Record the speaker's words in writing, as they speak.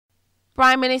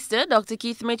Prime Minister Dr.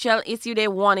 Keith Mitchell issued a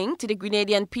warning to the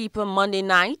Grenadian people Monday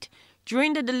night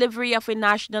during the delivery of a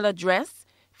national address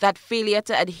that failure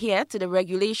to adhere to the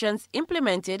regulations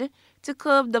implemented to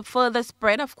curb the further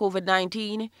spread of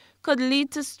COVID-19 could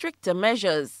lead to stricter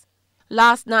measures.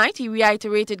 Last night, he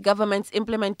reiterated government's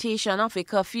implementation of a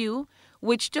curfew,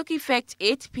 which took effect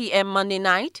 8 p.m. Monday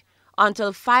night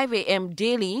until 5 a.m.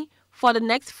 daily for the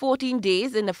next 14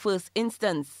 days in the first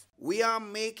instance. We are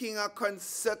making a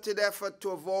concerted effort to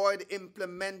avoid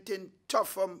implementing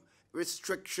tougher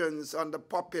restrictions on the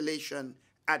population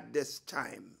at this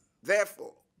time.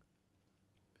 Therefore,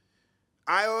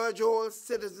 I urge all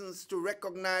citizens to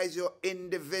recognize your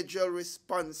individual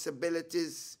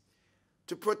responsibilities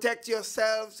to protect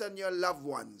yourselves and your loved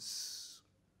ones.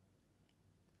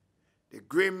 The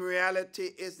grim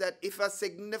reality is that if a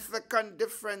significant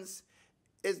difference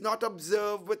is not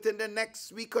observed within the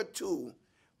next week or two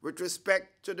with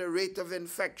respect to the rate of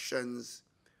infections,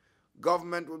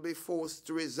 government will be forced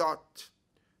to resort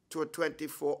to a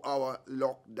 24-hour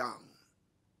lockdown.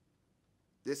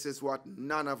 This is what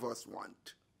none of us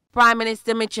want. Prime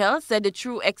Minister Mitchell said the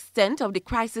true extent of the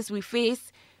crisis we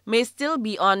face may still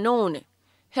be unknown.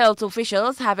 Health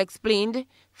officials have explained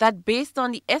that based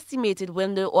on the estimated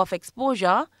window of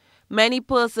exposure, many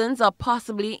persons are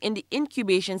possibly in the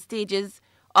incubation stages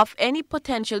of any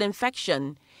potential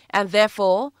infection, and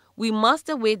therefore we must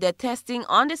await their testing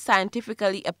on the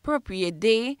scientifically appropriate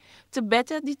day to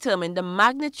better determine the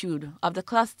magnitude of the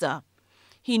cluster.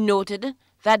 He noted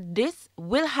that this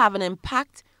will have an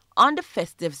impact on the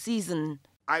festive season.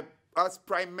 I, as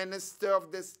Prime Minister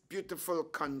of this beautiful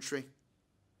country,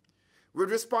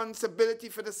 with responsibility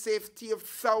for the safety of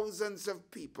thousands of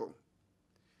people,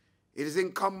 it is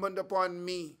incumbent upon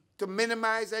me to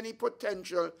minimize any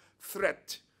potential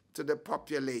threat to the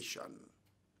population.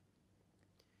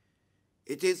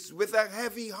 It is with a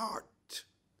heavy heart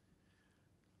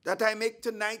that I make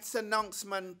tonight's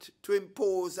announcement to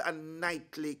impose a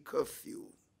nightly curfew.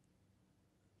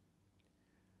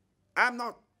 I'm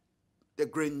not the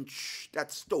Grinch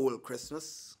that stole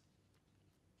Christmas.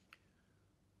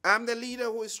 I'm the leader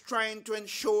who is trying to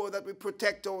ensure that we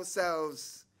protect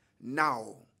ourselves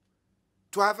now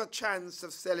to have a chance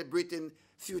of celebrating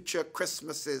future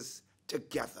Christmases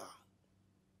together.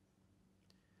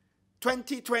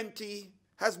 2020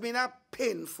 has been a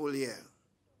painful year,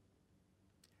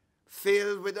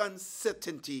 filled with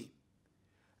uncertainty,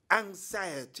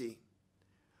 anxiety,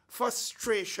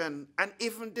 frustration, and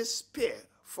even despair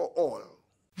for all.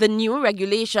 The new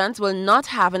regulations will not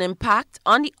have an impact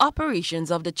on the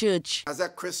operations of the church. As a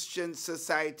Christian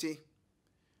society,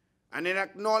 and in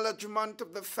acknowledgement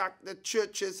of the fact that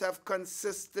churches have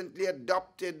consistently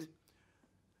adopted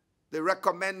the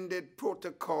recommended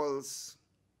protocols,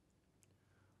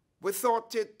 we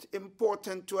thought it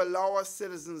important to allow our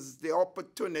citizens the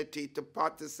opportunity to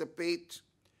participate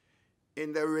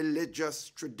in their religious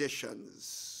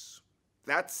traditions.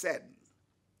 That said,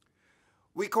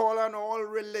 we call on all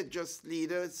religious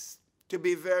leaders to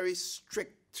be very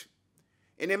strict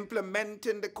in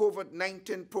implementing the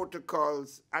COVID-19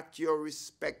 protocols at your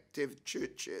respective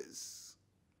churches.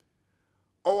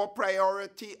 Our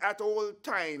priority at all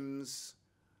times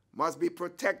must be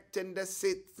protecting the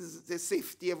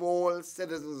safety of all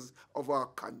citizens of our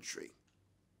country.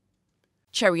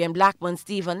 Cherry and Blackburn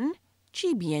Stephen,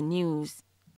 GBN News.